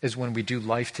 is when we do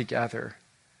life together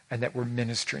and that we're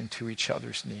ministering to each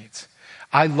other's needs.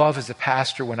 I love as a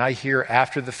pastor when I hear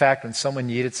after the fact when someone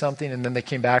needed something and then they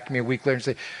came back to me a week later and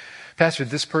say, Pastor,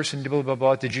 this person, blah, blah,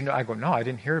 blah, did you know? I go, no, I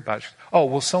didn't hear about it. Oh,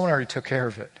 well, someone already took care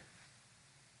of it.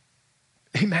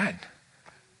 Amen.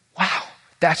 Wow.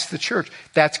 That's the church.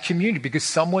 That's community, because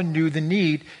someone knew the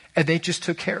need and they just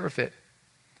took care of it.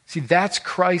 See, that's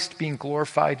Christ being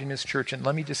glorified in his church. And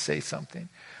let me just say something.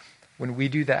 When we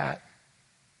do that,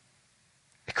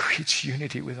 it creates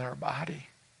unity within our body.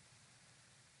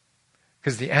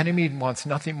 Because the enemy wants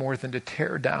nothing more than to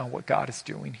tear down what God is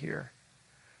doing here.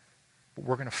 But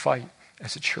we're going to fight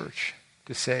as a church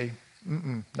to say,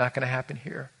 not going to happen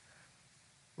here.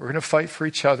 We're going to fight for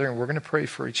each other and we're going to pray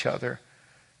for each other,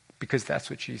 because that's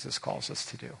what Jesus calls us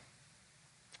to do.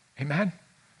 Amen?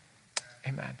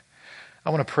 Amen. I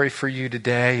want to pray for you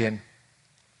today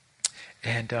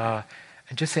and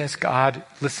just ask God,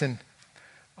 listen,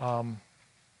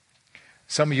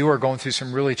 some of you are going through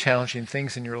some really challenging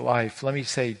things in your life. Let me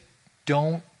say,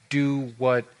 don't do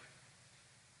what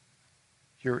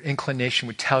your inclination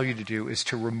would tell you to do, is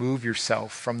to remove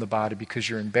yourself from the body because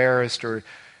you're embarrassed or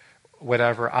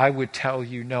whatever. I would tell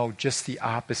you, no, just the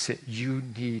opposite. You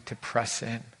need to press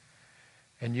in.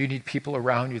 And you need people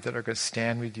around you that are going to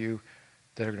stand with you,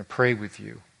 that are going to pray with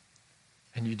you.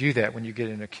 And you do that when you get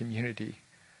in a community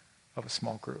of a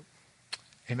small group.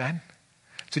 Amen?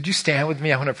 So do you stand with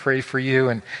me? I want to pray for you.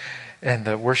 And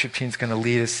the worship team's going to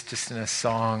lead us just in a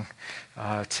song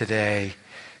today.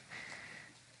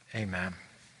 Amen.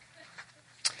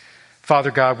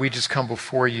 Father God, we just come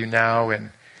before you now,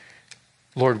 and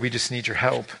Lord, we just need your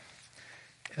help.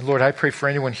 And Lord, I pray for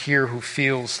anyone here who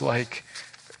feels like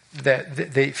that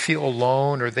they feel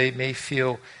alone, or they may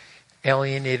feel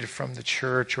alienated from the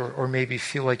church, or maybe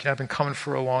feel like, I've been coming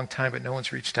for a long time, but no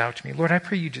one's reached out to me. Lord, I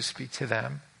pray you just speak to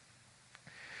them.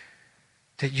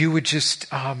 That you would just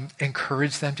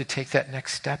encourage them to take that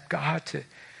next step, God, to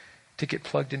get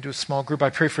plugged into a small group. I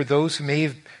pray for those who may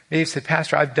have said,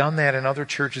 Pastor, I've done that in other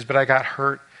churches, but I got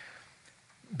hurt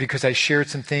because I shared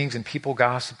some things and people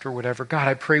gossiped or whatever. God,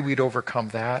 I pray we'd overcome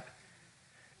that,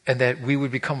 and that we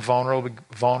would become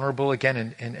vulnerable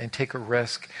again and take a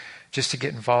risk just to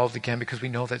get involved again, because we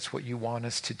know that's what you want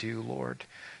us to do, Lord.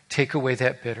 Take away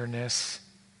that bitterness.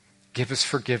 Give us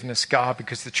forgiveness, God,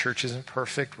 because the church isn't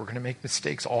perfect. We're going to make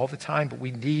mistakes all the time, but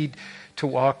we need to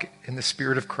walk in the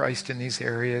Spirit of Christ in these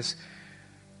areas.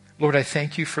 Lord, I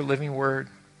thank you for Living Word.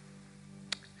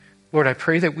 Lord, I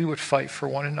pray that we would fight for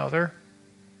one another,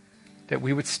 that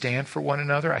we would stand for one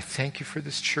another. I thank you for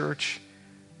this church.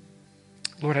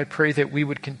 Lord, I pray that we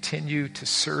would continue to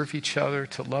serve each other,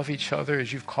 to love each other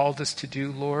as you've called us to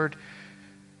do, Lord.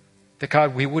 That,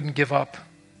 God, we wouldn't give up.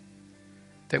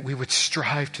 That we would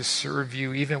strive to serve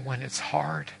you even when it's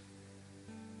hard.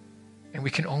 And we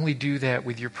can only do that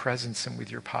with your presence and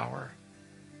with your power.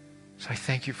 So I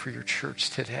thank you for your church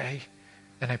today.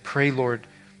 And I pray, Lord,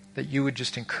 that you would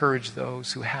just encourage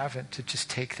those who haven't to just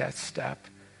take that step.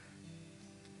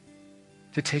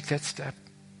 To take that step.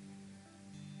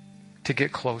 To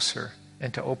get closer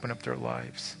and to open up their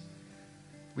lives.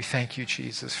 We thank you,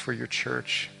 Jesus, for your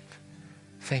church.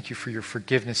 Thank you for your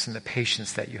forgiveness and the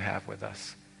patience that you have with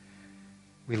us.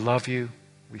 We love you.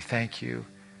 We thank you.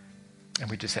 And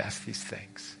we just ask these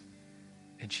things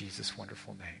in Jesus'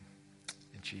 wonderful name.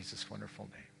 In Jesus' wonderful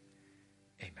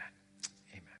name. Amen.